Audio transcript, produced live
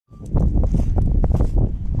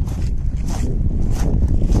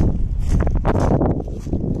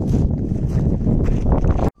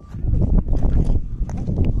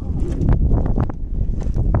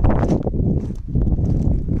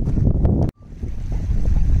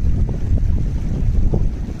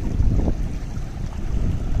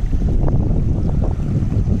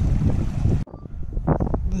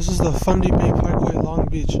the Fundy Bay Parkway Long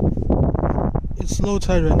Beach. It's low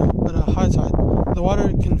tide right now, but at high tide, the water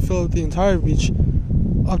can fill the entire beach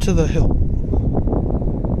up to the hill.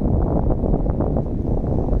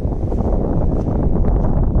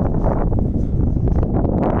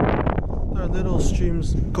 There are little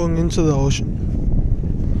streams going into the ocean.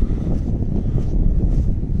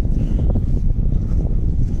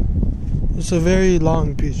 It's a very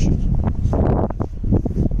long beach.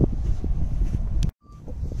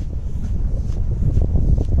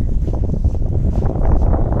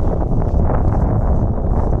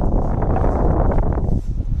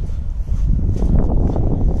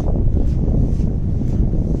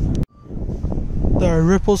 There are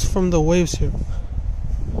ripples from the waves here.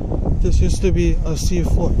 This used to be a sea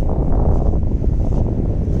floor.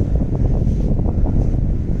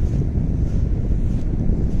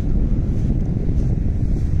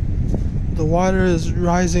 The water is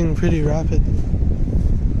rising pretty rapidly.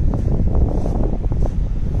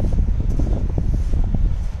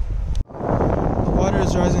 The water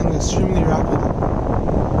is rising extremely rapidly.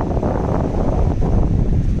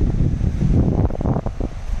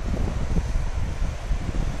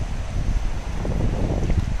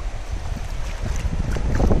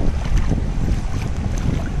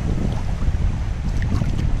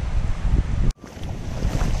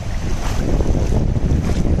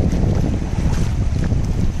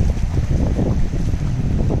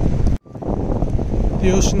 The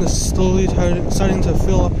ocean is slowly starting to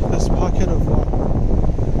fill up this pocket of water.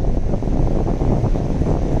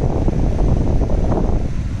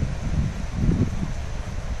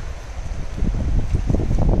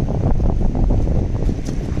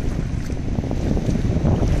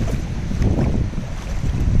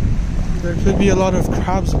 There could be a lot of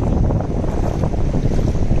crabs in it.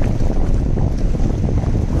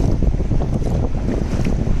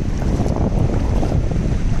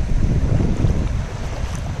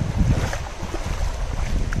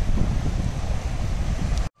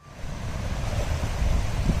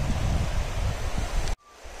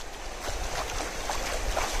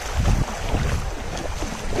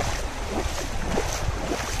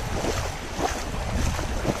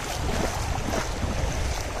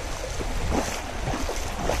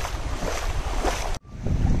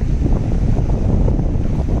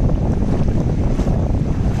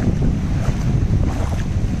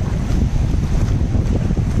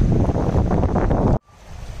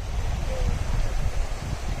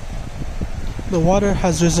 The water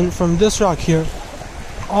has risen from this rock here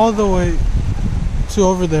all the way to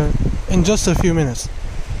over there in just a few minutes.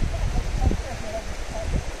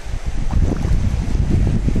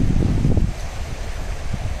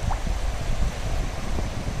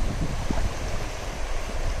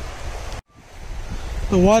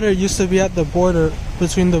 The water used to be at the border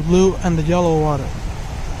between the blue and the yellow water.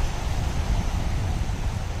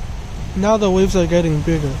 Now the waves are getting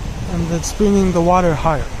bigger and it's bringing the water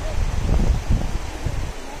higher.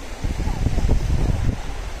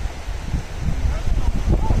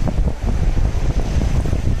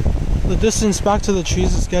 The distance back to the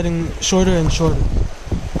trees is getting shorter and shorter.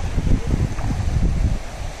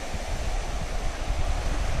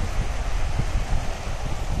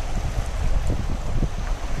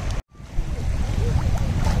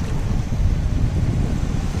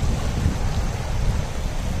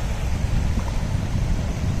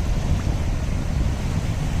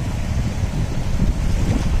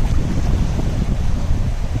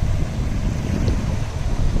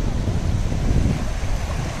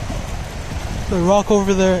 The rock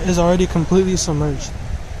over there is already completely submerged.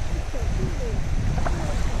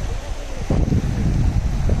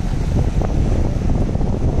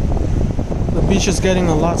 The beach is getting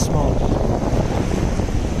a lot smaller.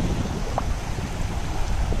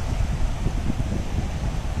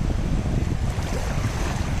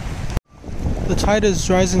 The tide is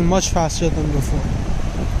rising much faster than before.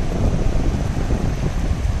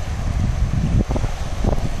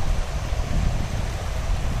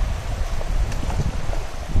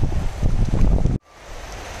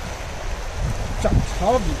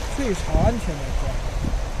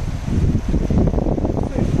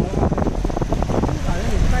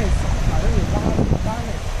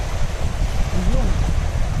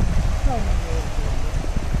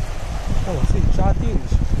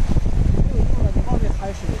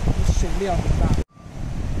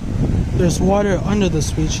 There's water under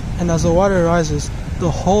this beach, and as the water rises,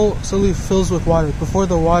 the whole slowly fills with water before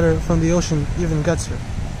the water from the ocean even gets here.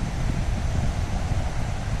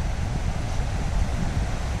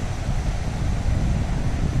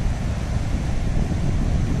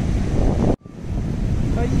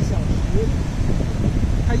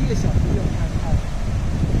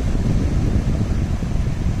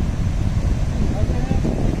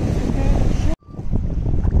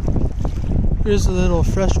 Here's a little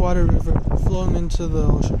freshwater river flowing into the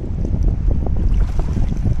ocean.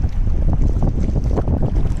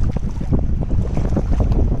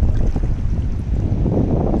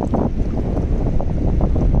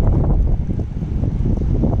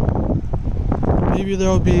 Maybe there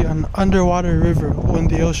will be an underwater river when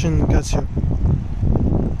the ocean gets here.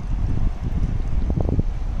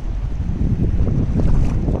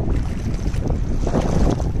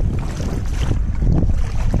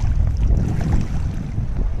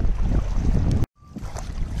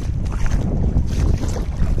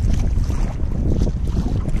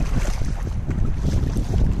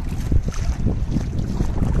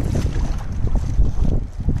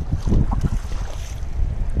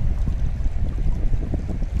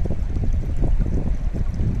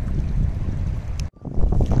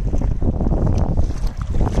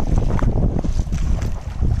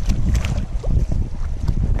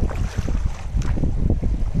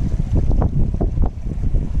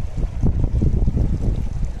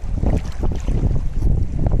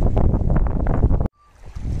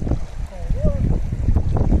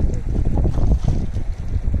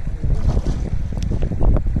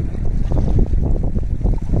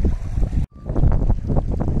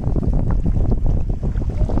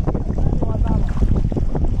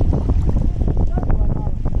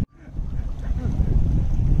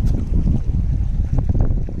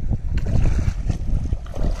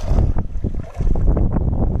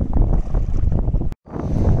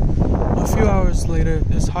 Later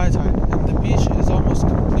is high tide and the beach is almost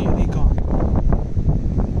completely gone.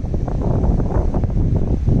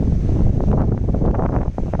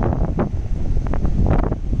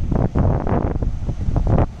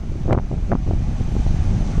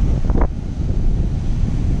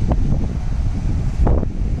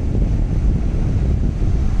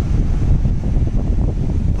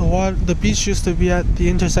 The beach used to be at the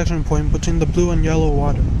intersection point between the blue and yellow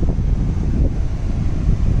water.